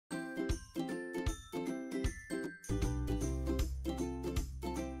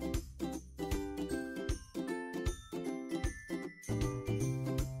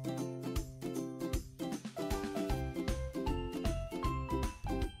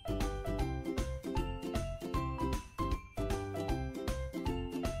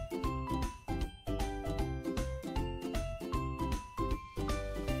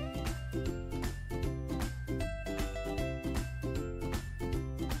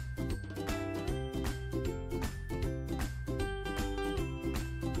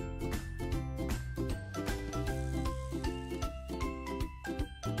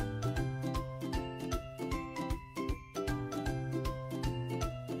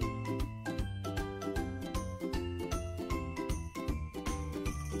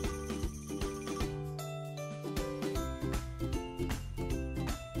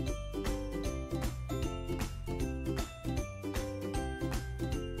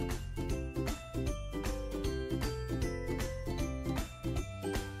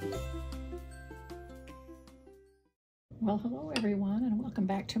Well, hello everyone, and welcome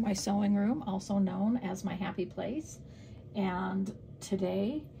back to my sewing room, also known as my happy place. And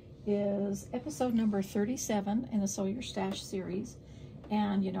today is episode number 37 in the Sew Your Stash series.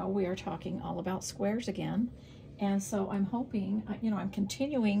 And you know, we are talking all about squares again. And so I'm hoping, I'm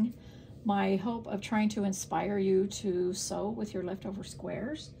continuing my hope of trying to inspire you to sew with your leftover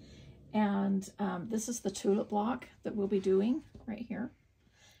squares. And this is the tulip block that we'll be doing right here.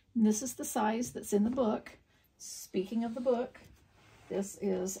 And this is the size that's in the book. Speaking of the book, this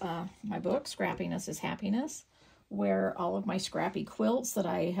is my book, Scrappiness is Happiness, where all of my scrappy quilts that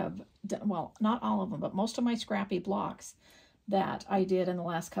I have done, well, not all of them, but most of my scrappy blocks that I did in the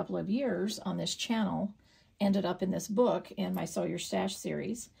last couple of years on this channel ended up in this book in my Sew Your Stash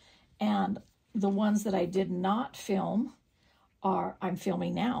series. And the ones that I did not film I'm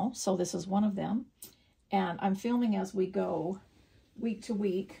filming now, so this is one of them. And I'm filming as we go week to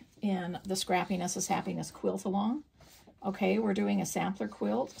week in the Scrappiness is Happiness quilt along. Okay, we're doing a sampler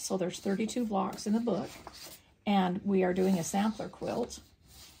quilt, so there's 32 blocks in the book, and we are doing a sampler quilt,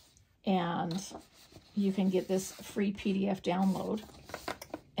 and you can get this free PDF download,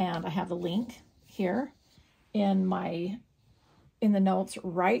 and I have the link here in the notes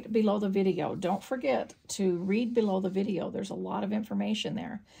right below the video. Don't forget to read below the video. There's a lot of information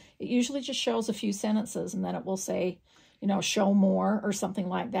there. It usually just shows a few sentences, and then it will say, show more or something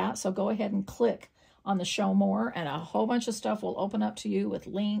like that. So go ahead and click on the show more, and a whole bunch of stuff will open up to you with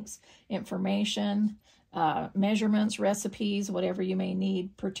links, information, measurements, recipes, whatever you may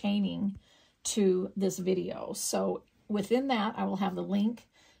need pertaining to this video. So within that, I will have the link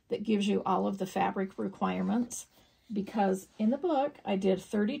that gives you all of the fabric requirements, because in the book, I did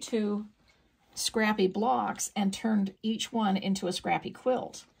 32 scrappy blocks and turned each one into a scrappy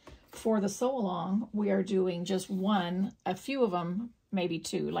quilt. For the sew along, we are doing just one, a few of them, maybe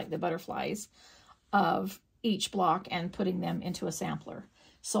two, like the butterflies, of each block and putting them into a sampler.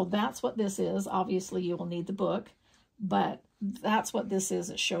 So that's what this is. Obviously, you will need the book, but that's what this is.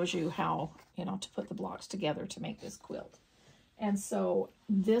 It shows you how, to put the blocks together to make this quilt. And so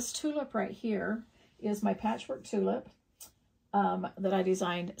this tulip right here is my Patchwork Tulip that I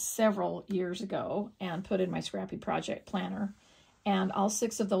designed several years ago and put in my Scrappy Project Planner. And all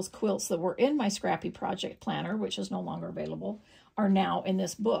 6 of those quilts that were in my Scrappy Project Planner, which is no longer available, are now in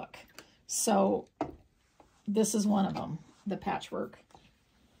this book. So this is one of them, the Patchwork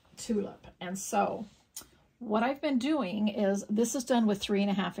Tulip. And so what I've been doing is, this is done with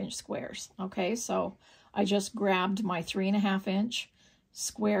 3.5-inch squares. Okay, so I just grabbed my 3.5-inch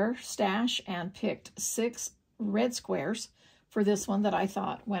square stash and picked 6 red squares for this one that I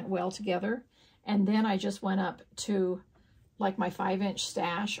thought went well together. And then I just went up to like my 5-inch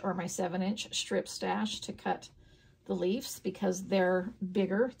stash or my 7-inch strip stash to cut the leaves, because they're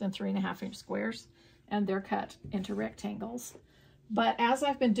bigger than 3.5-inch squares and they're cut into rectangles. But as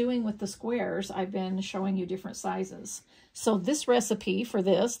I've been doing with the squares, I've been showing you different sizes. So this recipe for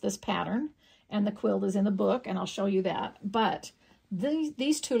this pattern and the quilt is in the book, and I'll show you that. But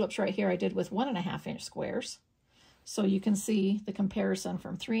these tulips right here I did with 1.5-inch squares. So you can see the comparison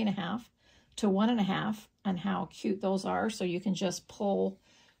from 3.5 to 1.5 and how cute those are. So you can just pull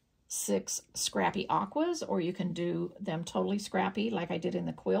 6 scrappy aquas, or you can do them totally scrappy like I did in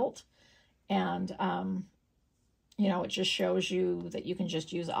the quilt. And, it just shows you that you can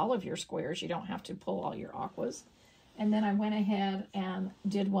just use all of your squares. You don't have to pull all your aquas. And then I went ahead and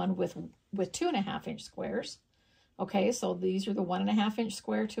did one with 2.5-inch squares. Okay, so these are the 1.5-inch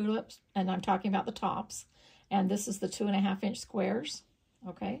square tulips, and I'm talking about the tops. And this is the 2.5-inch squares,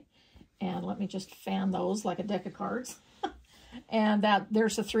 okay? And let me just fan those like a deck of cards. And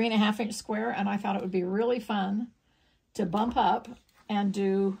there's a 3.5-inch square, and I thought it would be really fun to bump up and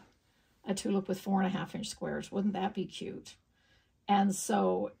do a tulip with 4.5-inch squares. Wouldn't that be cute? And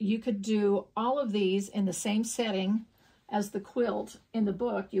so you could do all of these in the same setting as the quilt. In the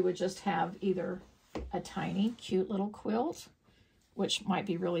book, you would just have either a tiny, cute little quilt, which might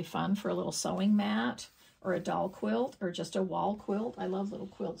be really fun for a little sewing mat, or a doll quilt, or just a wall quilt. I love little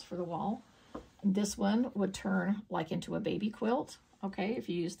quilts for the wall. And this one would turn like into a baby quilt, okay, if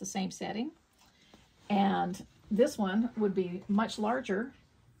you use the same setting. And this one would be much larger.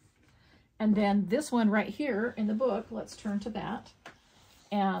 And then this one right here in the book, let's turn to that,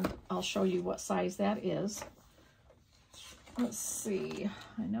 and I'll show you what size that is. Let's see,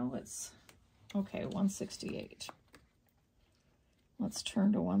 I know it's, okay, 168. Let's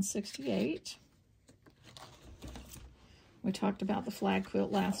turn to 168. We talked about the flag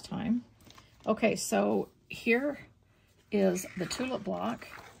quilt last time. Okay, so here is the tulip block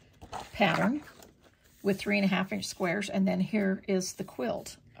pattern with 3.5-inch squares, and then here is the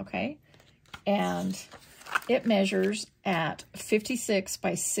quilt, okay? And it measures at 56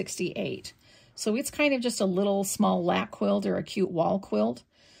 by 68. So it's kind of just a little small lap quilt or a cute wall quilt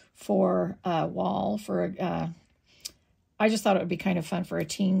for a wall, I just thought it would be kind of fun for a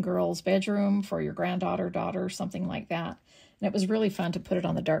teen girl's bedroom, for your granddaughter, daughter, something like that. And it was really fun to put it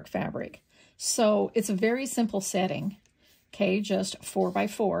on the dark fabric. So it's a very simple setting, okay, just 4 by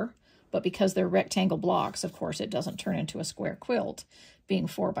 4. But because they're rectangle blocks, of course, it doesn't turn into a square quilt, being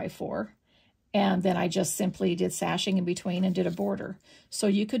 4 by 4. And then I just simply did sashing in between and did a border. So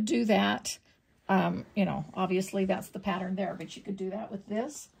you could do that, you know, obviously that's the pattern there, but you could do that with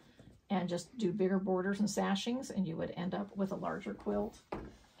this and just do bigger borders and sashings, and you would end up with a larger quilt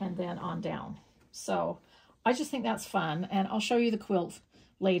and then on down. So I just think that's fun, and I'll show you the quilt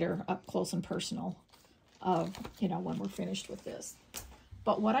later up close and personal of, you know, when we're finished with this.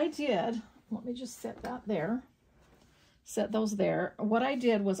 But what I did, let me just set that there, set those there. What I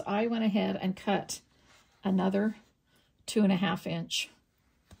did was I went ahead and cut another 2.5 inch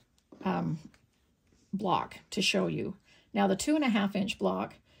block to show you. Now the 2.5 inch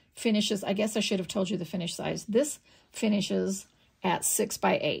block finishes, I guess I should have told you the finish size. This finishes at 6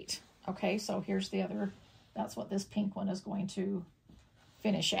 by 8. Okay, so here's the other, that's what this pink one is going to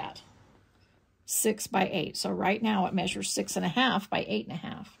finish at. 6 by 8. So right now it measures 6.5 by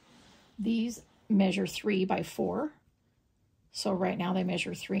 8.5. These measure 3 by 4. So right now they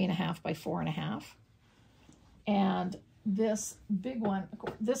measure 3.5 by 4.5. And this big one,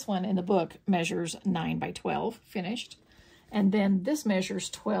 this one in the book measures 9 by 12 finished. And then this measures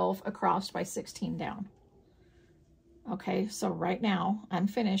 12 across by 16 down. Okay, so right now,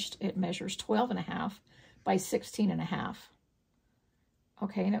 unfinished, it measures 12.5 by 16.5.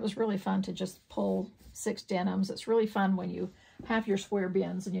 Okay, and it was really fun to just pull 6 denims. It's really fun when you have your square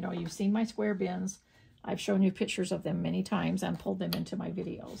bins, and you know, you've seen my square bins. I've shown you pictures of them many times and pulled them into my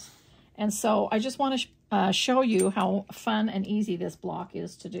videos. And so I just want to show you how fun and easy this block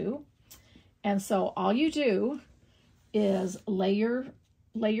is to do. And so all you do is lay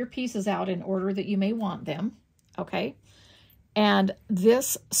your pieces out in order that you may want them, okay? And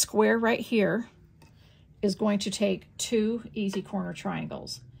this square right here is going to take 2 easy corner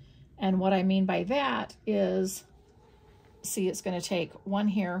triangles. And what I mean by that is, see, it's going to take 1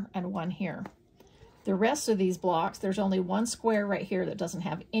 here and 1 here. The rest of these blocks, there's only 1 square right here that doesn't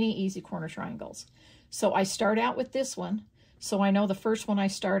have any easy corner triangles. So I start out with this one. So I know the first one I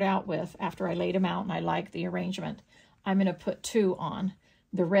start out with, after I laid them out and I like the arrangement, I'm going to put 2 on.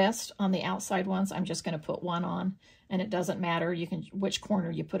 The rest on the outside ones, I'm just going to put 1 on, and it doesn't matter which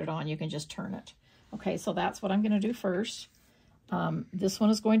corner you put it on, you can just turn it. Okay, so that's what I'm going to do first. This one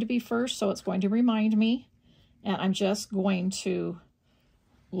is going to be first, so it's going to remind me, and I'm just going to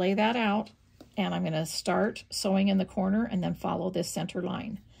lay that out, and I'm going to start sewing in the corner and then follow this center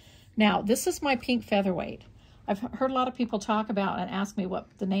line. Now, this is my pink featherweight. I've heard a lot of people talk about and ask me what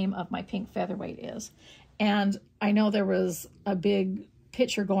the name of my pink featherweight is. And I know there was a big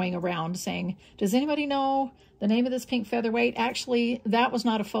picture going around saying, does anybody know the name of this pink featherweight? Actually, that was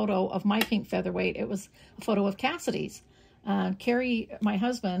not a photo of my pink featherweight. It was a photo of Kassidy's. Carrie, my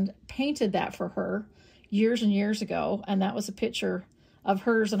husband, painted that for her years and years ago, and that was a picture of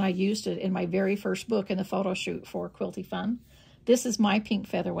hers, and I used it in my very first book in the photo shoot for Quilty Fun. This is my pink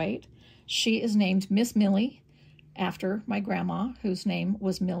featherweight. She is named Miss Millie, after my grandma, whose name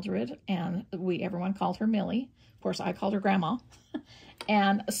was Mildred, and everyone called her Millie. Of course, I called her Grandma.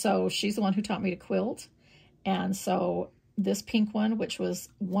 And so she's the one who taught me to quilt. And so this pink one, which was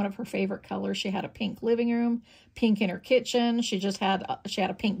one of her favorite colors, she had a pink living room, pink in her kitchen. She had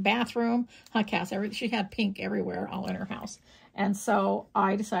a pink bathroom. Huh, Cass? She had pink everywhere, all in her house. And so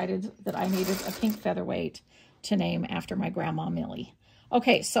I decided that I needed a pink featherweight to name after my grandma, Millie.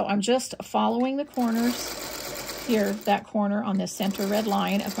 Okay, so I'm just following the corners here, that corner on this center red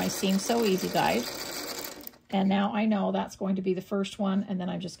line of my Seam So Easy guide. And now I know that's going to be the first one, and then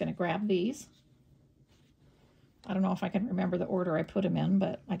I'm just going to grab these. I don't know if I can remember the order I put them in,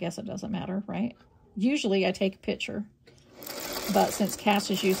 but I guess it doesn't matter, right? Usually I take a picture, but since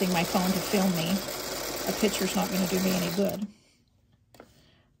Cass is using my phone to film me, a picture's not going to do me any good.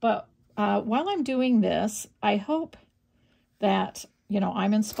 But while I'm doing this, I hope that, you know,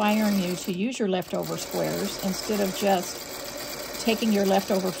 I'm inspiring you to use your leftover squares instead of just taking your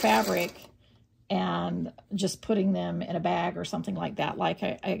leftover fabric and just putting them in a bag or something like that, like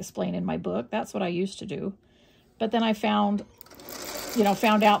I explain in my book. That's what I used to do. But then I found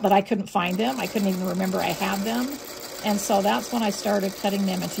out that I couldn't find them. I couldn't even remember I had them. And so that's when I started cutting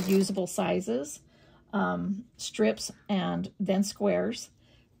them into usable sizes, strips and then squares.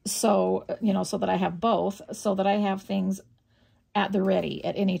 So, you know, so that I have both, so that I have things at the ready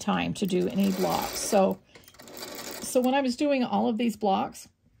at any time to do any blocks. So So when I was doing all of these blocks,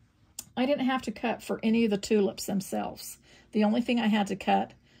 I didn't have to cut for any of the tulips themselves. The only thing I had to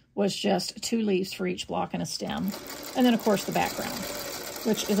cut was just 2 leaves for each block and a stem. And then, of course, the background,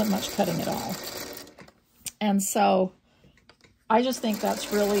 which isn't much cutting at all. And so I just think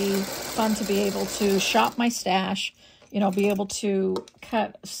that's really fun to be able to shop my stash, you know, be able to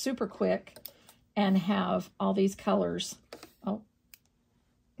cut super quick and have all these colors. Oh,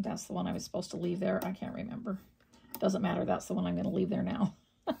 that's the one I was supposed to leave there. I can't remember. Doesn't matter. That's the one I'm going to leave there now.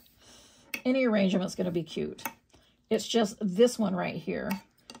 Any arrangement's going to be cute. It's just this one right here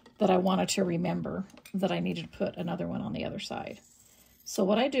that I wanted to remember that I needed to put another one on the other side. So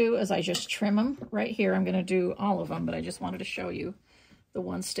what I do is I just trim them right here. I'm going to do all of them, but I just wanted to show you the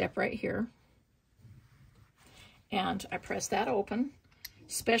one step right here. And I press that open,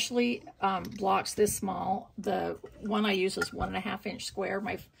 especially blocks this small. The one I use is 1.5 inch square.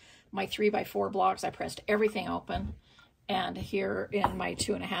 My 3x4 blocks, I pressed everything open. And here in my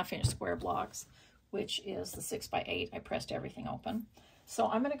 2.5 inch square blocks, which is the 6x8, I pressed everything open. So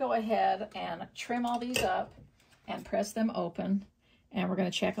I'm going to go ahead and trim all these up and press them open. And we're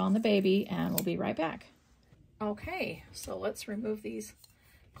going to check on the baby, and we'll be right back. Okay, so let's remove these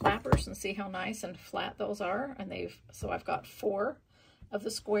clappers and see how nice and flat those are. And so I've got 4 of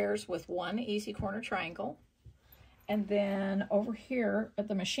the squares with 1 easy corner triangle. And then over here at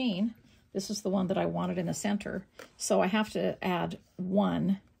the machine, this is the one that I wanted in the center. So I have to add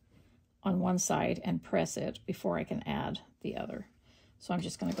 1 on one side and press it before I can add the other. So I'm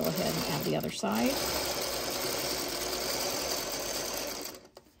just going to go ahead and add the other side.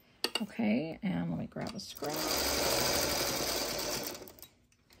 Okay, and let me grab a scrap.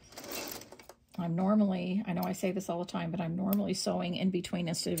 I know I say this all the time, but I'm normally sewing in between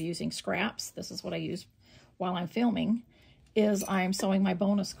instead of using scraps. This is what I use while I'm filming, is I'm sewing my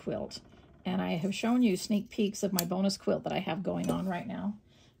bonus quilt. And I have shown you sneak peeks of my bonus quilt that I have going on right now.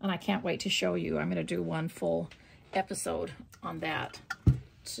 And I can't wait to show you. I'm going to do one full episode on that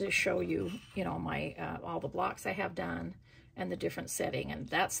to show you, you know, my all the blocks I have done and the different setting. And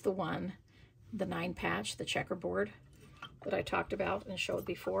that's the one, the 9 patch, the checkerboard that I talked about and showed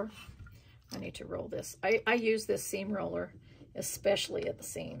before. I need to roll this. I use this seam roller, especially at the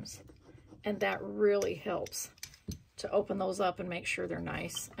seams. And that really helps to open those up and make sure they're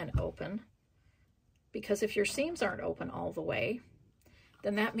nice and open. Because if your seams aren't open all the way,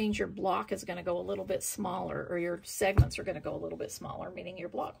 then that means your block is going to go a little bit smaller, or your segments are going to go a little bit smaller, meaning your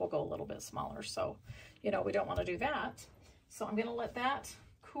block will go a little bit smaller. So, you know, we don't want to do that. So I'm going to let that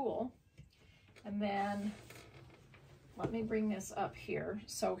cool. And then let me bring this up here.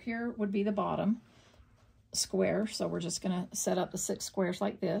 So here would be the bottom square. So we're just going to set up the 6 squares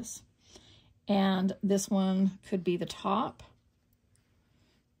like this. And this one could be the top,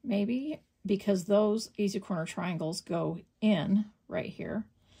 maybe, because those easy corner triangles go in right here.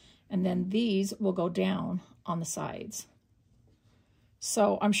 And then these will go down on the sides.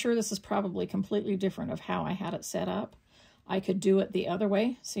 So I'm sure this is probably completely different of how I had it set up. I could do it the other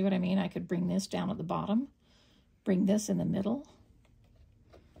way. See what I mean? I could bring this down at the bottom, bring this in the middle,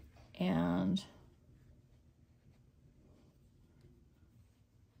 and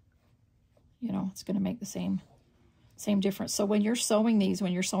you know, it's going to make the same difference. So when you're sewing these,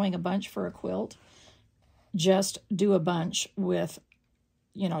 when you're sewing a bunch for a quilt, just do a bunch with,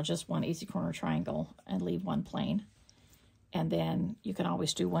 you know, just 1 easy corner triangle and leave 1 plain. And then you can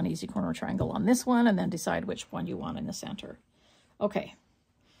always do 1 easy corner triangle on this one and then decide which one you want in the center. Okay,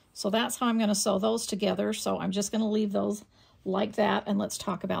 so that's how I'm going to sew those together. So I'm just going to leave those like that, and let's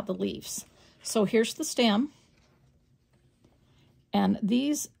talk about the leaves. So here's the stem. And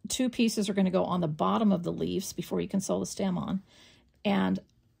these 2 pieces are going to go on the bottom of the leaves before you can sew the stem on. And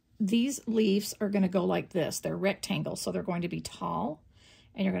these leaves are going to go like this. They're rectangles, so they're going to be tall.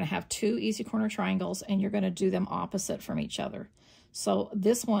 And you're going to have 2 easy corner triangles, and you're going to do them opposite from each other. So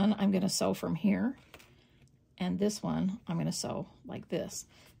this one I'm going to sew from here, and this one I'm going to sew like this.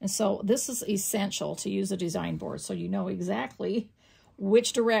 And so this is essential to use a design board, so you know exactly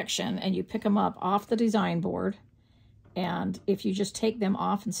which direction, and you pick them up off the design board. And if you just take them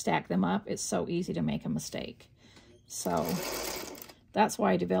off and stack them up, it's so easy to make a mistake. So that's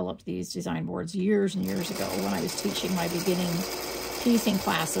why I developed these design boards years and years ago when I was teaching my beginning piecing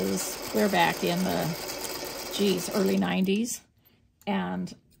classes clear back in the, early 90s.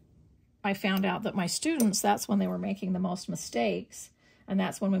 And I found out that my students, that's when they were making the most mistakes. And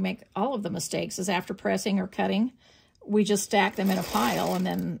that's when we make all of the mistakes, is after pressing or cutting, we just stack them in a pile, and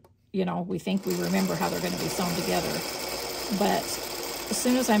then, you know, we think we remember how they're going to be sewn together. But as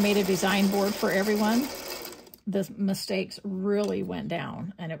soon as I made a design board for everyone, the mistakes really went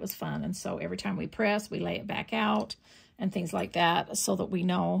down, and it was fun. And so every time we press, we lay it back out and things like that, so that we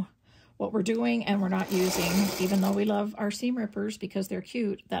know what we're doing, and we're not using, even though we love our seam rippers because they're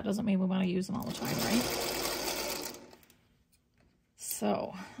cute, that doesn't mean we want to use them all the time, right?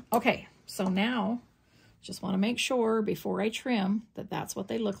 So, okay, so now just want to make sure before I trim that that's what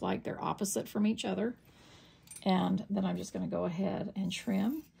they look like. They're opposite from each other. And then I'm just going to go ahead and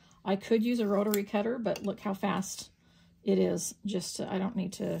trim. I could use a rotary cutter, but look how fast it is. Just I don't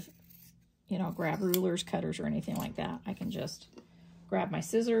need to, you know, grab rulers, cutters, or anything like that. I can just grab my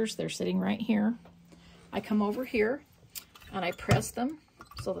scissors. They're sitting right here. I come over here and I press them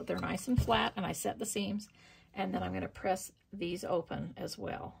so that they're nice and flat, and I set the seams, and then I'm going to press these open as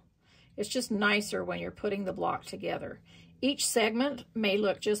well. It's just nicer when you're putting the block together. Each segment may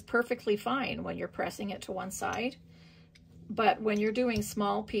look just perfectly fine when you're pressing it to one side, but when you're doing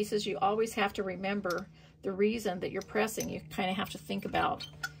small pieces, you always have to remember the reason that you're pressing. You kind of have to think about,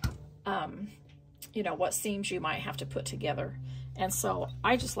 you know, what seams you might have to put together. And so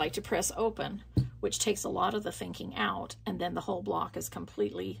I just like to press open, which takes a lot of the thinking out, and then the whole block is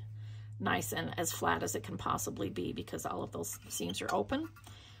completely nice and as flat as it can possibly be because all of those seams are open.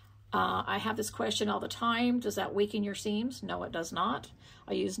 I have this question all the time. Does that weaken your seams? No, it does not.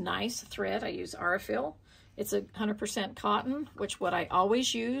 I use nice thread. I use Aurifil. It's 100% cotton, which what I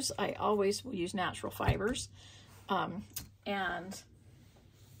always use. I always will use natural fibers. And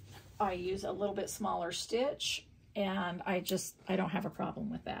I use a little bit smaller stitch, and I don't have a problem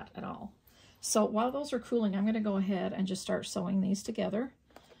with that at all. So while those are cooling, I'm going to go ahead and just start sewing these together.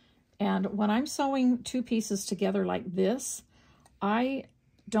 And when I'm sewing two pieces together like this, I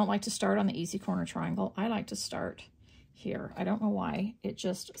don't like to start on the easy corner triangle. I like to start here. I don't know why. It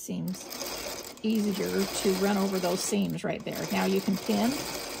just seems easier to run over those seams right there. Now you can pin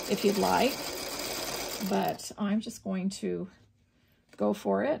if you'd like, but I'm just going to go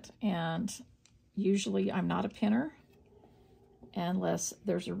for it. And usually I'm not a pinner unless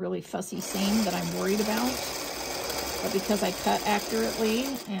there's a really fussy seam that I'm worried about. But because I cut accurately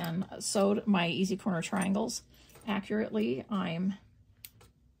and sewed my easy corner triangles accurately, I'm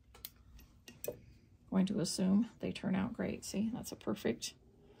going to assume they turn out great. See, that's a perfect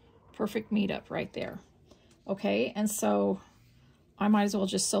meetup right there. Okay, and so I might as well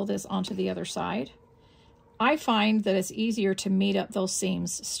just sew this onto the other side. I find that it's easier to meet up those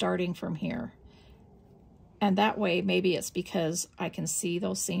seams starting from here. And that way, maybe it's because I can see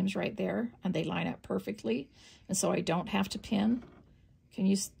those seams right there and they line up perfectly. And so I don't have to pin. Can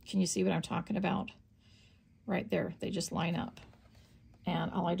you see what I'm talking about? Right there, they just line up.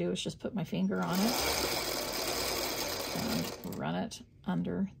 And all I do is just put my finger on it and run it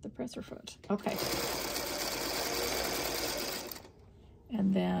under the presser foot. Okay.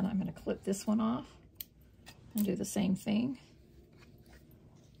 And then I'm going to clip this one off and do the same thing.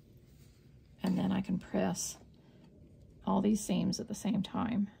 And then I can press all these seams at the same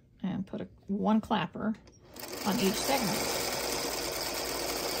time and put one clapper on each segment.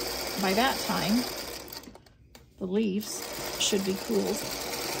 By that time, the leaves should be cooled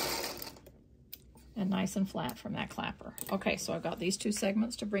and nice and flat from that clapper. Okay, so I've got these two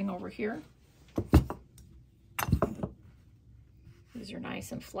segments to bring over here. These are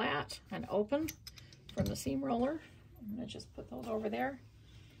nice and flat and open from the seam roller. I'm going to just put those over there.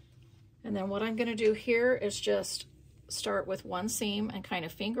 And then what I'm going to do here is just start with one seam and kind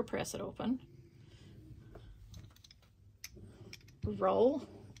of finger press it open. Roll,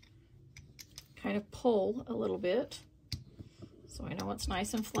 kind of pull a little bit so I know it's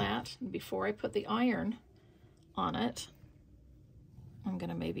nice and flat. And before I put the iron on it, I'm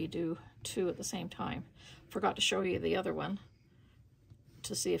going to maybe do two at the same time. Forgot to show you the other one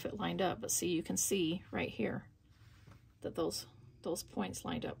to see if it lined up, but see, you can see right here that those points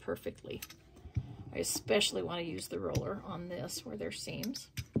lined up perfectly. I especially want to use the roller on this where there's seams.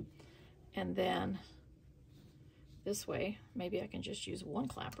 And then this way, maybe I can just use one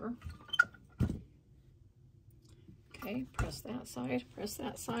clapper. Okay, press that side, press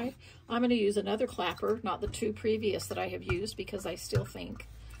that side. I'm going to use another clapper, not the two previous that I have used, because I still think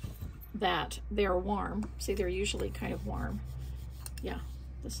that they're warm. See, they're usually kind of warm. Yeah,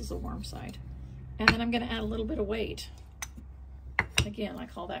 this is a warm side. And then I'm going to add a little bit of weight. Again, I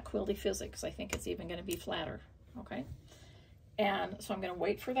call that quilty physics. I think it's even going to be flatter, okay? And so I'm going to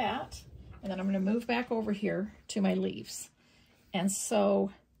wait for that, and then I'm going to move back over here to my leaves. And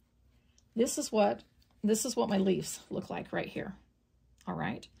so this is what my leaves look like right here, all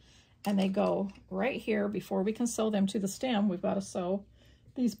right? And they go right here. Before we can sew them to the stem, we've got to sew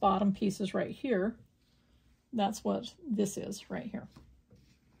these bottom pieces right here. That's what this is right here.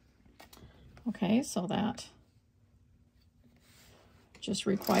 Okay, so that Just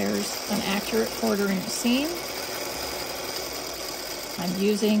requires an accurate 1/4 inch seam. I'm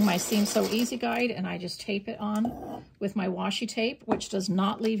using my Seam So Easy guide, and I just tape it on with my washi tape, which does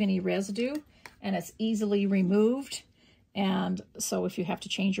not leave any residue, and it's easily removed. And so if you have to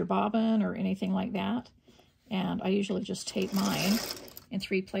change your bobbin or anything like that, and I usually just tape mine in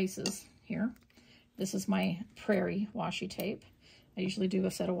 3 places here. This is my Prairie washi tape. I usually do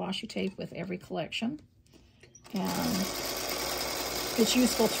a set of washi tape with every collection. And it's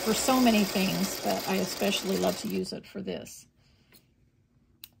useful for so many things, but I especially love to use it for this.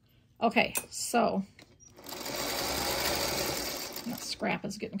 Okay, so that scrap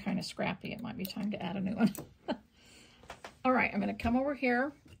is getting kind of scrappy. It might be time to add a new one. All right, I'm going to come over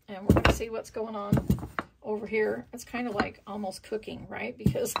here, and we're going to see what's going on over here. It's kind of like almost cooking, right?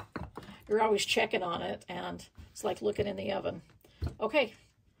 Because you're always checking on it, and it's like looking in the oven. Okay,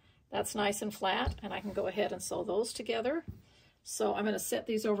 that's nice and flat, and I can go ahead and sew those together. So I'm going to set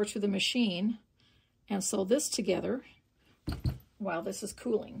these over to the machine and sew this together while this is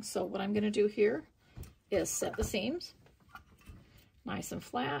cooling. So what I'm going to do here is set the seams nice and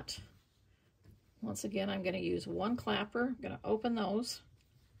flat. Once again, I'm going to use 1 clapper. I'm going to open those.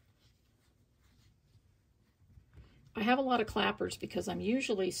 I have a lot of clappers because I'm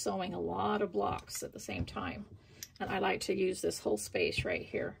usually sewing a lot of blocks at the same time. And I like to use this whole space right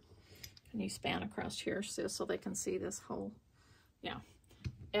here. Can you span across here so they can see this whole, yeah.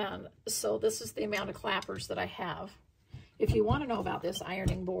 And so this is the amount of clappers that I have. If you want to know about this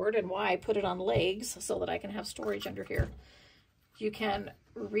ironing board and why I put it on legs so that I can have storage under here, you can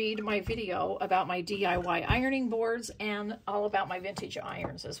read my video about my DIY ironing boards and all about my vintage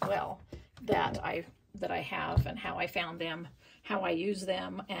irons as well that I have, and how I found them, how I use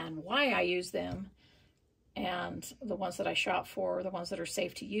them, and why I use them, and the ones that I shop for, the ones that are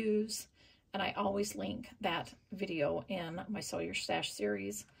safe to use. And I always link that video in my Sew Your Stash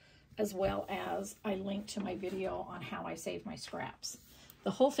series, as well as I link to my video on how I save my scraps.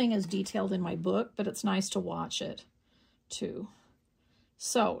 The whole thing is detailed in my book, but it's nice to watch it too.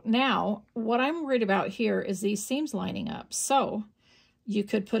 So now what I'm worried about here is these seams lining up. So you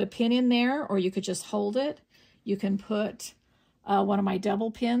could put a pin in there, or you could just hold it. You can put one of my double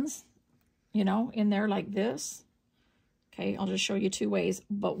pins, you know, in there like this. Okay, I'll just show you 2 ways.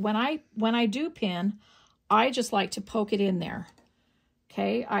 But when I do pin, I just like to poke it in there.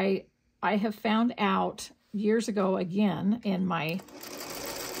 Okay, I have found out years ago, again, in my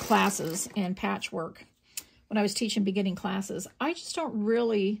classes in patchwork, when I was teaching beginning classes, I just don't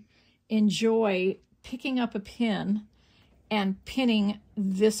really enjoy picking up a pin and pinning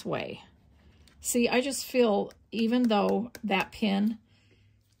this way. See, I just feel, even though that pin,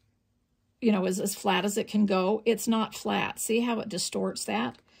 you know, is as flat as it can go, it's not flat. See how it distorts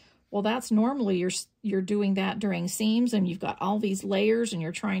that? Well, that's normally you're doing that during seams, and you've got all these layers and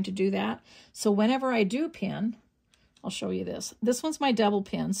you're trying to do that. So whenever I do pin, I'll show you this. This one's my double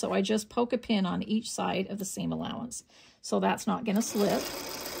pin, so I just poke a pin on each side of the seam allowance. So that's not going to slip.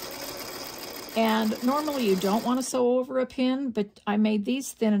 And normally you don't want to sew over a pin, but I made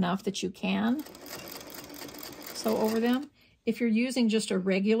these thin enough that you can sew over them. If you're using just a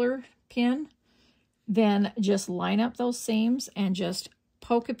regular pin, then just line up those seams and just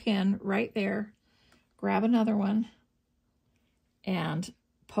poke a pin right there, grab another one, and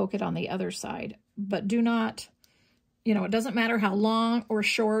poke it on the other side. But do not, you know, it doesn't matter how long or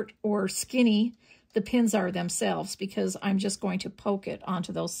short or skinny the pins are themselves, because I'm just going to poke it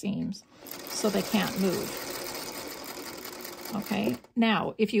onto those seams so they can't move. Okay,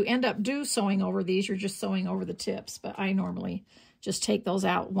 now if you end up sewing over these, you're just sewing over the tips, but I normally just take those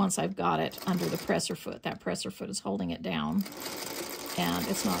out once I've got it under the presser foot. That presser foot is holding it down, and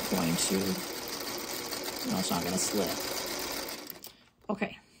it's not going to, you know, it's not going to slip.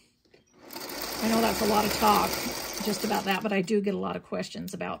 Okay, I know that's a lot of talk just about that, but I do get a lot of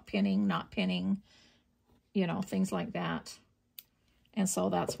questions about pinning, not pinning, you know, things like that. And so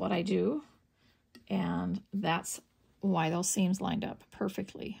that's what I do, and that's why those seams lined up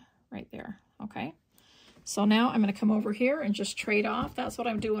perfectly right there. Okay, so now I'm going to come over here and just trade off. That's what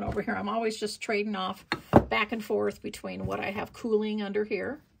I'm doing over here. I'm always just trading off back and forth between what I have cooling under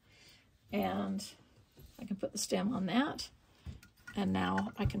here, and I can put the stem on that, and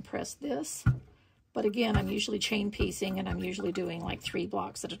now I can press this. But again, I'm usually chain piecing, and I'm usually doing like 3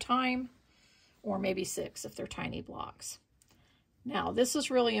 blocks at a time, or maybe 6 if they're tiny blocks. Now, this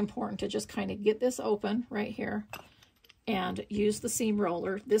is really important to just kind of get this open right here and use the seam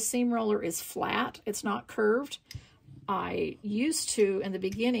roller. This seam roller is flat. It's not curved. I used to, in the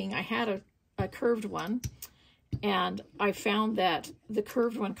beginning, I had a curved one, And I found that the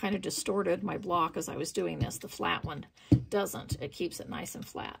curved one kind of distorted my block as I was doing this. The flat one doesn't. It keeps it nice and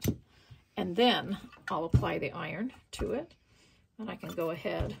flat. And then I'll apply the iron to it. And I can go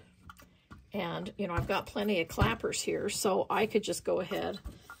ahead and, you know, I've got plenty of clappers here, so I could just go ahead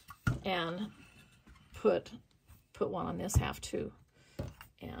and put one on this half too.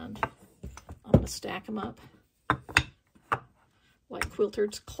 And I'm going to stack them up like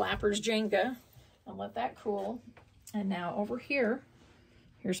quilters, clappers, Jenga, and let that cool. And now over here,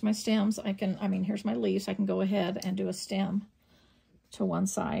 here's my stems. Here's my leaves. I can go ahead and do a stem to one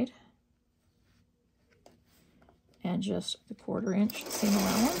side. And just the 1/4 inch seam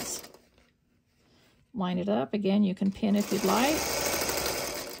allowance. Line it up. Again, you can pin if you'd like.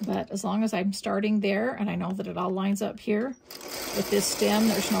 But as long as I'm starting there and I know that it all lines up here, with this stem,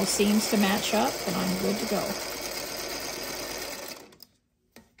 there's no seams to match up, then I'm good to go.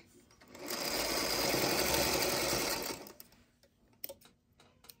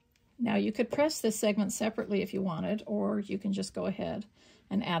 Now you could press this segment separately if you wanted, or you can just go ahead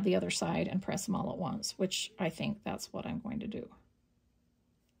and add the other side and press them all at once, which I think that's what I'm going to do.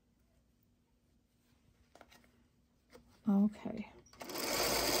 Okay.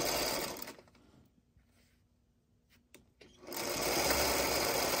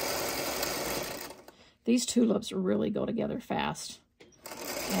 These tulips really go together fast.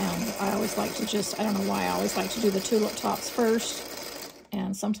 And I always like to just, I don't know why, I always like to do the tulip tops first.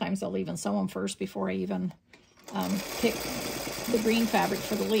 And sometimes I'll even sew them first before I even pick the green fabric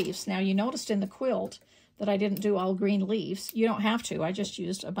for the leaves. Now you noticed in the quilt that I didn't do all green leaves. You don't have to. I just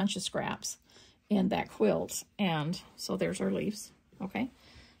used a bunch of scraps in that quilt. And so there's our leaves. Okay.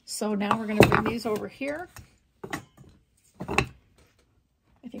 So now we're going to bring these over here. I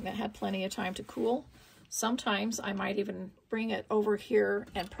think that had plenty of time to cool. Sometimes I might even bring it over here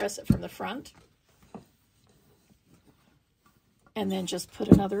and press it from the front. And then just put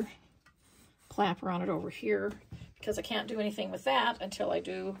another clapper on it over here, because I can't do anything with that until I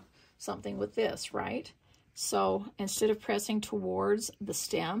do something with this, right? So instead of pressing towards the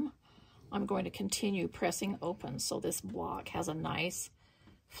stem, I'm going to continue pressing open so this block has a nice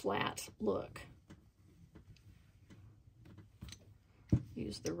flat look.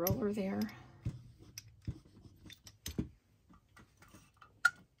 Use the roller there.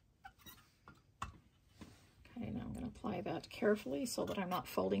 Okay, now I'm going to apply that carefully so that I'm not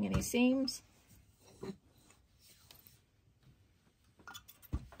folding any seams.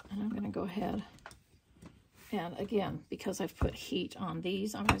 And I'm going to go ahead and, again, because I've put heat on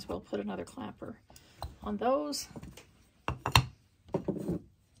these, I might as well put another clapper on those.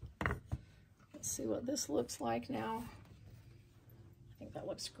 Let's see what this looks like now. I think that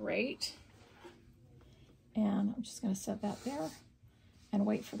looks great. And I'm just going to set that there and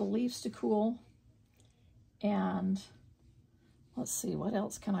wait for the leaves to cool. And let's see, what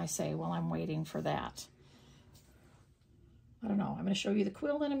else can I say while I'm waiting for that? I don't know. I'm going to show you the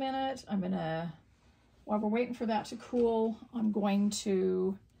quilt in a minute. While we're waiting for that to cool, I'm going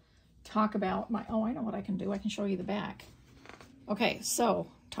to talk about my, oh, I know what I can do. I can show you the back. Okay,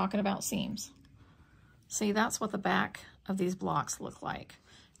 so talking about seams. See, that's what the back of these blocks look like.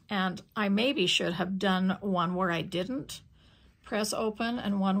 And I maybe should have done one where I didn't press open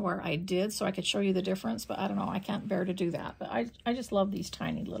and one where I did, so I could show you the difference, but I don't know. I can't bear to do that. But I just love these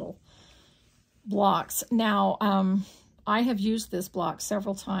tiny little blocks. Now, I have used this block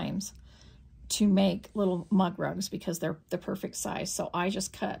several times to make little mug rugs because they're the perfect size. So I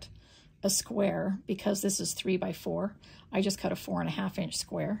just cut a square, because this is 3 by 4. I just cut a 4.5 inch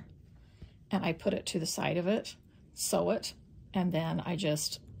square and I put it to the side of it, sew it, and then I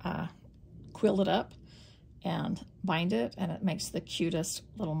just quilt it up and bind it, and it makes the cutest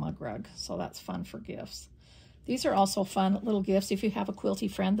little mug rug. So that's fun for gifts. These are also fun little gifts if you have a quilty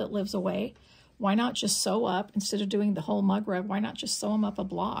friend that lives away. Why not just sew up, instead of doing the whole mug rug, why not just sew them up a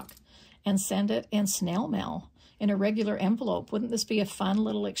block and send it in snail mail in a regular envelope? Wouldn't this be a fun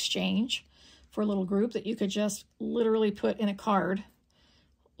little exchange for a little group that you could just literally put in a card,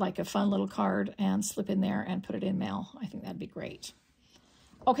 like a fun little card, and slip in there and put it in mail? I think that'd be great.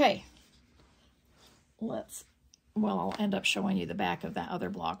 Okay, I'll end up showing you the back of that other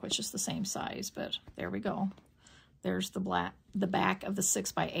block, which is the same size, but there we go. There's the back of the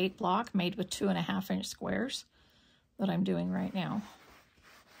 6 by 8 block made with 2.5 inch squares that I'm doing right now.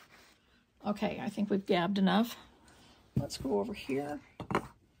 Okay, I think we've gabbed enough. Let's go over here.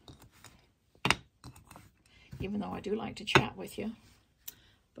 Even though I do like to chat with you,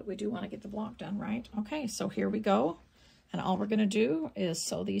 but we do want to get the block done, right? Okay, so here we go. And all we're going to do is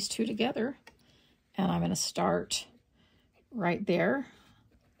sew these two together. And I'm going to start right there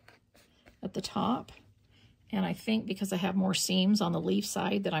at the top. And I think because I have more seams on the leaf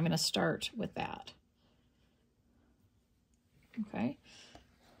side that I'm going to start with that. Okay.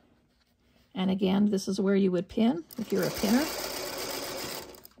 And again, this is where you would pin if you're a pinner.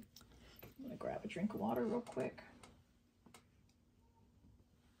 I'm going to grab a drink of water real quick.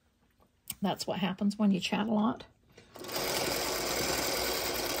 That's what happens when you chat a lot.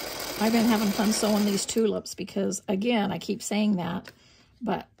 I've been having fun sewing these tulips because, again, I keep saying that,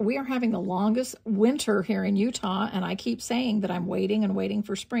 but we are having the longest winter here in Utah, and I keep saying that I'm waiting and waiting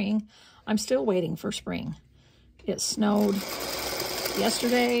for spring. I'm still waiting for spring. It snowed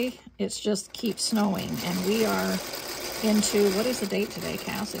yesterday. It's just keeps snowing, and we are into, what is the date today,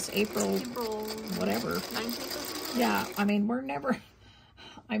 Cass? It's April whatever. 19th? Yeah, I mean,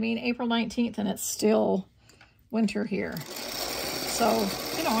 April 19th, and it's still winter here. So,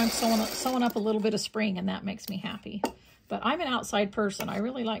 you know, I'm sewing up a little bit of spring, and that makes me happy. But I'm an outside person. I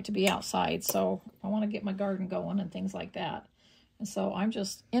really like to be outside, so I want to get my garden going and things like that. And so I'm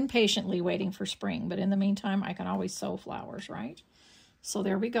just impatiently waiting for spring. But in the meantime, I can always sew flowers, right? So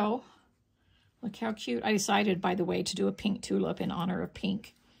there we go. Look how cute. I decided, by the way, to do a pink tulip in honor of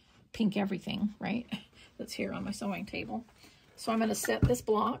pink everything, right? That's here on my sewing table. So I'm going to set this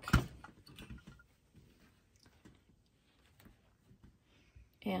block.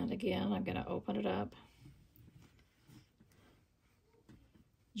 And again, I'm going to open it up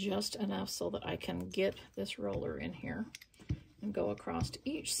just enough so that I can get this roller in here and go across to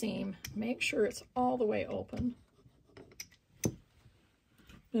each seam. Make sure it's all the way open.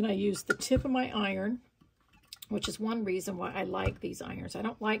 Then I use the tip of my iron, which is one reason why I like these irons. I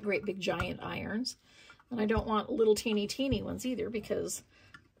don't like great big giant irons, and I don't want little teeny ones either, because,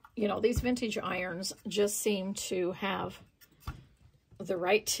 you know, these vintage irons just seem to have the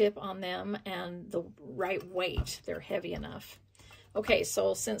right tip on them and the right weight. They're heavy enough. Okay,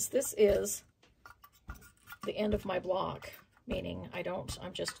 so since this is the end of my block, meaning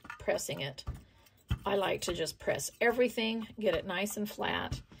I'm just pressing it, I like to just press everything, get it nice and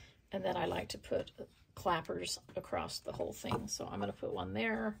flat, and then I like to put clappers across the whole thing. So I'm going to put one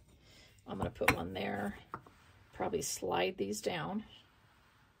there, I'm going to put one there, probably slide these down,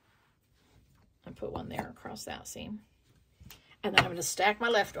 and put one there across that seam. And then I'm going to stack my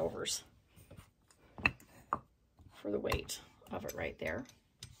leftovers for the weight of it right there.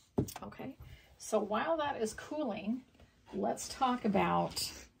 Okay, so while that is cooling, let's talk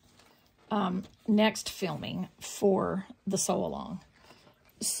about next filming for the sew along.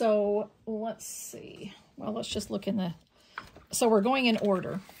 So let's see. Well, let's just look in the, so we're going in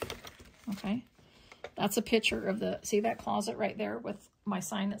order. Okay, that's a picture of the, see that closet right there with my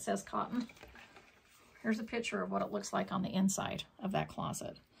sign that says cotton? Here's a picture of what it looks like on the inside of that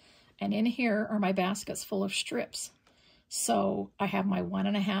closet. And in here are my baskets full of strips. So I have my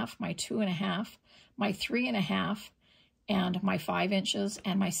 1.5, my 2.5, my 3.5, and my 5 inches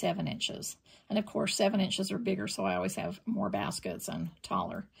and my 7 inches. And of course, 7 inches are bigger, so I always have more baskets and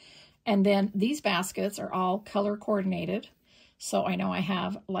taller. And then these baskets are all color coordinated. So I know I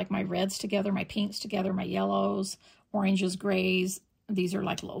have like my reds together, my pinks together, my yellows, oranges, grays. These are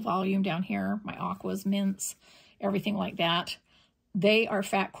like low volume down here, my aquas, mints, everything like that. They are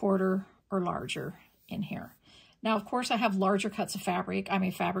fat quarter or larger in here. Now, of course, I have larger cuts of fabric. I'm a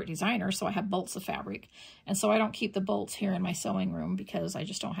fabric designer, so I have bolts of fabric. And so I don't keep the bolts here in my sewing room because I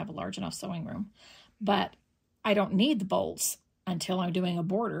just don't have a large enough sewing room. But I don't need the bolts until I'm doing a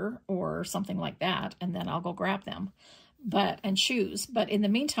border or something like that, and then I'll go grab them and choose. But in the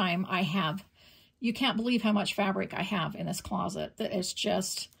meantime, I have, you can't believe how much fabric I have in this closet that is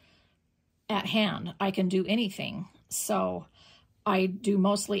just at hand. I can do anything. So I do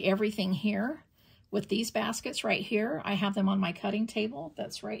mostly everything here. With these baskets right here, I have them on my cutting table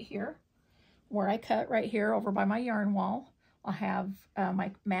that's right here, where I cut right here over by my yarn wall. I'll have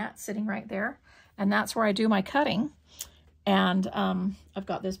my mat sitting right there, and that's where I do my cutting. And I've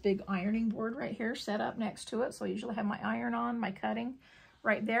got this big ironing board right here set up next to it, so I usually have my iron on, my cutting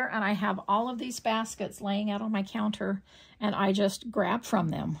right there, and I have all of these baskets laying out on my counter, and I just grab from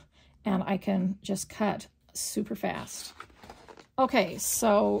them, and I can just cut super fast. Okay,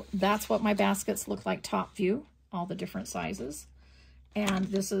 so that's what my baskets look like top view, all the different sizes. And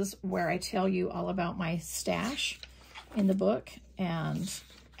this is where I tell you all about my stash in the book and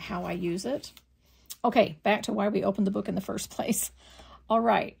how I use it. Okay, back to why we opened the book in the first place. All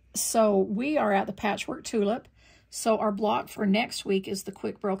right, so we are at the Patchwork Tulip. So our block for next week is the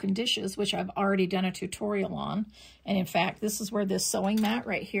Quick Broken Dishes, which I've already done a tutorial on. And in fact, this is where this sewing mat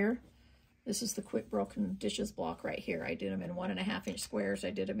right here, this is the Quick Broken Dishes block right here. I did them in 1.5 inch squares.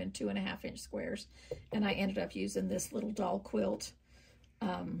 I did them in 2.5 inch squares. And I ended up using this little doll quilt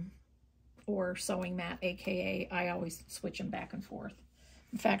or sewing mat, aka I always switch them back and forth.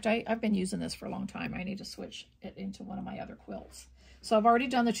 In fact, I've been using this for a long time. I need to switch it into one of my other quilts. So I've already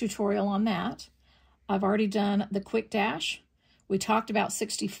done the tutorial on that. I've already done the quick dash. We talked about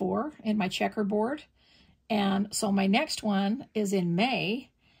 64 in my checkerboard. And so my next one is in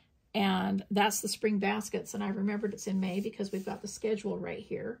May, and that's the spring baskets. And I remembered it's in May because we've got the schedule right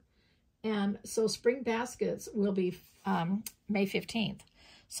here. And so spring baskets will be May 15th.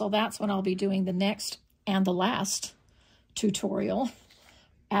 So that's when I'll be doing the next and the last tutorial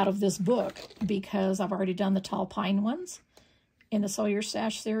out of this book, because I've already done the tall pine ones in the Sew Your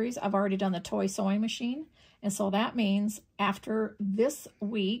Stash series. I've already done the toy sewing machine. And so that means after this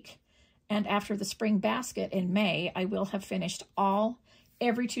week and after the spring basket in May, I will have finished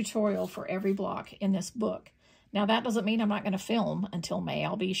every tutorial for every block in this book. Now, that doesn't mean I'm not going to film until May.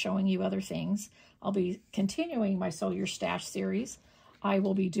 I'll be showing you other things. I'll be continuing my Sew Your Stash series. I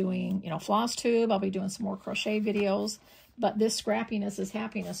will be doing, floss tube. I'll be doing some more crochet videos. But this Scrappiness is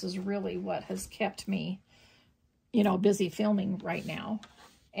Happiness is really what has kept me, busy filming right now.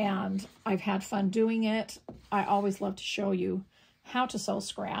 And I've had fun doing it. I always love to show you how to sew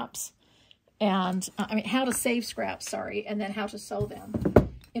scraps. And, how to save scraps, sorry. And then how to sew them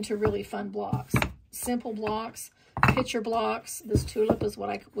into really fun blocks. Simple blocks, picture blocks. This tulip is what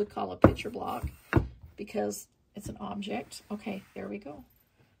I would call a picture block because it's an object. Okay, there we go.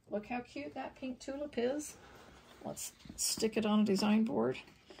 Look how cute that pink tulip is. Let's stick it on a design board.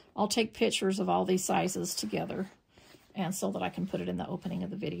 I'll take pictures of all these sizes together and so that I can put it in the opening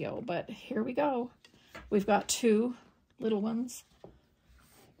of the video. But here we go. We've got 2 little ones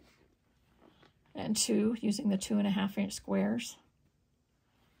and 2 using the 2.5-inch squares.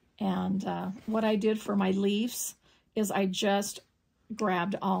 And what I did for my leaves is I just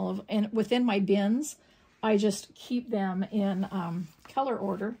grabbed and within my bins, I just keep them in color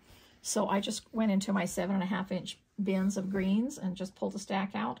order. So I just went into my 7.5-inch bins of greens and just pulled a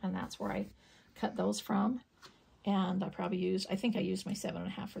stack out, and that's where I cut those from. And I think I used my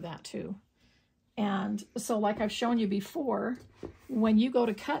 7.5 for that too. And so like I've shown you before, when you go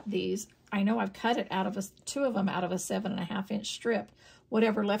to cut these, I know I've cut it out of 2 of them out of a 7.5-inch strip.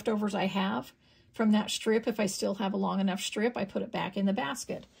 Whatever leftovers I have from that strip, if I still have a long enough strip, I put it back in the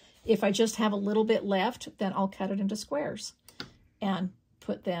basket. If I just have a little bit left, then I'll cut it into squares and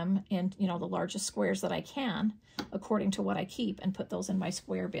put them in, the largest squares that I can according to what I keep, and put those in my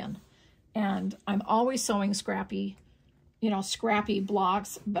square bin. And I'm always sewing scrappy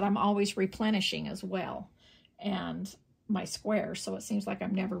blocks, but I'm always replenishing as well. And my squares, so it seems like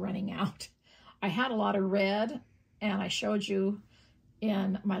I'm never running out. I had a lot of red, and I showed you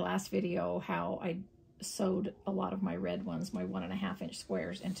in my last video how I sewed a lot of my red ones, my 1.5-inch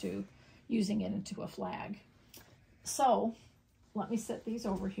squares, into using it into a flag. So let me set these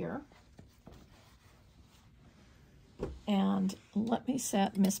over here. And let me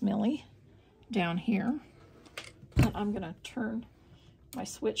set Miss Millie down here. And I'm going to turn my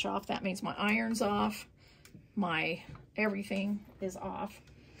switch off. That means my iron's off. My everything is off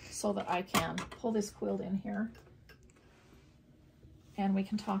so that I can pull this quilt in here. And we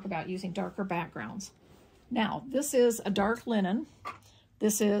can talk about using darker backgrounds. Now, this is a dark linen.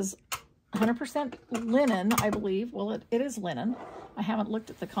 This is 100% linen, I believe. Well, it is linen. I haven't looked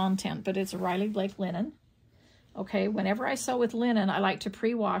at the content, but it's a Riley Blake linen. Okay, whenever I sew with linen, I like to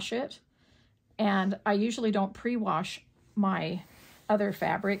pre-wash it. And I usually don't pre-wash my other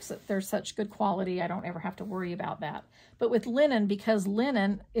fabrics. They're such good quality, I don't ever have to worry about that. But with linen, because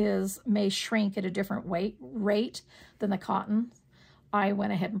linen may shrink at a different rate than the cotton, I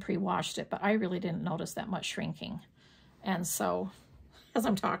went ahead and pre-washed it, but I really didn't notice that much shrinking. And so, as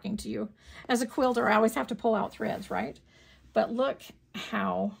I'm talking to you, as a quilter, I always have to pull out threads, right? But look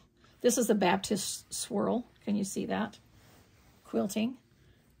how, this is a Baptist swirl. Can you see that? Quilting.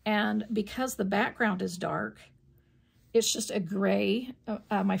 And because the background is dark, it's just a gray.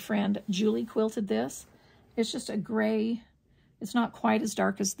 My friend Julie quilted this. It's just a gray. It's not quite as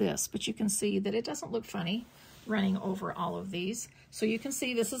dark as this, but you can see that it doesn't look funny running over all of these. So you can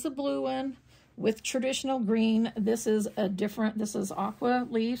see this is a blue one with traditional green. This is this is aqua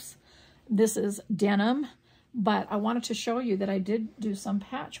leaves. This is denim. But I wanted to show you that I did do some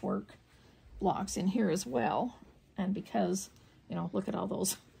patchwork blocks in here as well. And because, look at all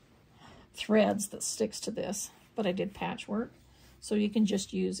those threads that sticks to this. But I did patchwork. So you can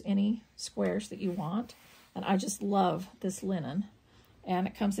just use any squares that you want. And I just love this linen. And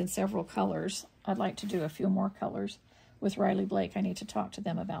it comes in several colors. I'd like to do a few more colors with Riley Blake. I need to talk to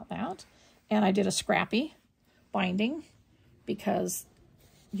them about that. And I did a scrappy binding because,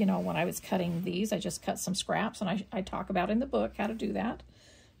 when I was cutting these, I just cut some scraps. And I talk about in the book how to do that.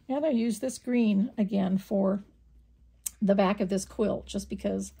 And I used this green again for the back of this quilt, just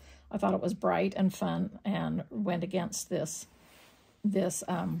because I thought it was bright and fun and went against this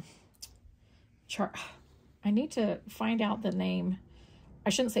chart. I need to find out the name. I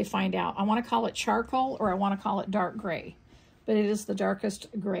shouldn't say find out. I want to call it charcoal, or I want to call it dark gray. But it is the darkest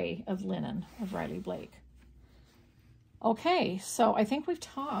gray of linen of Riley Blake. Okay, so I think we've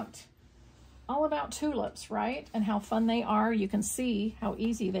talked all about tulips, right? And how fun they are. You can see how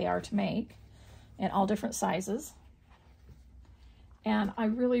easy they are to make in all different sizes. And I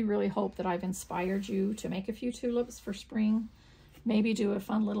really, really hope that I've inspired you to make a few tulips for spring. Maybe do a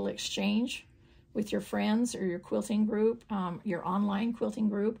fun little exchange with your friends or your quilting group. Your online quilting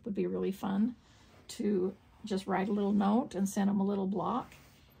group would be really fun to just write a little note and send them a little block,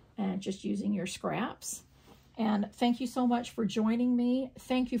 and just using your scraps. And thank you so much for joining me.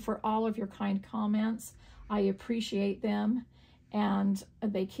 Thank you for all of your kind comments. I appreciate them, and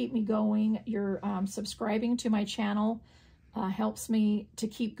they keep me going. Your subscribing to my channel helps me to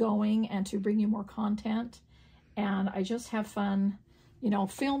keep going and to bring you more content. And I just have fun, you know,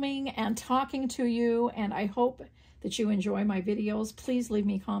 filming and talking to you, and I hope that you enjoy my videos. Please leave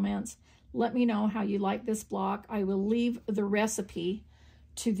me comments. Let me know how you like this block. I will leave the recipe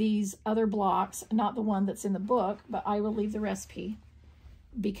to these other blocks, not the one that's in the book, but I will leave the recipe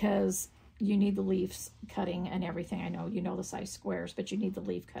because you need the leaves cutting and everything. I know you know the size squares, but you need the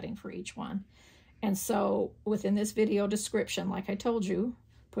leaf cutting for each one. And so within this video description, like I told you,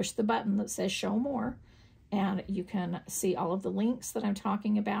 push the button that says show more, and you can see all of the links that I'm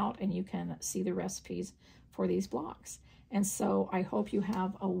talking about, and you can see the recipes for these blocks. And so I hope you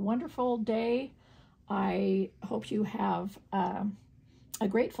have a wonderful day. I hope you have a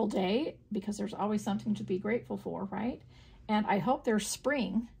grateful day, because there's always something to be grateful for, right? And I hope there's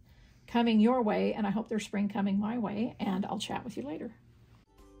spring coming your way, and I hope there's spring coming my way, and I'll chat with you later.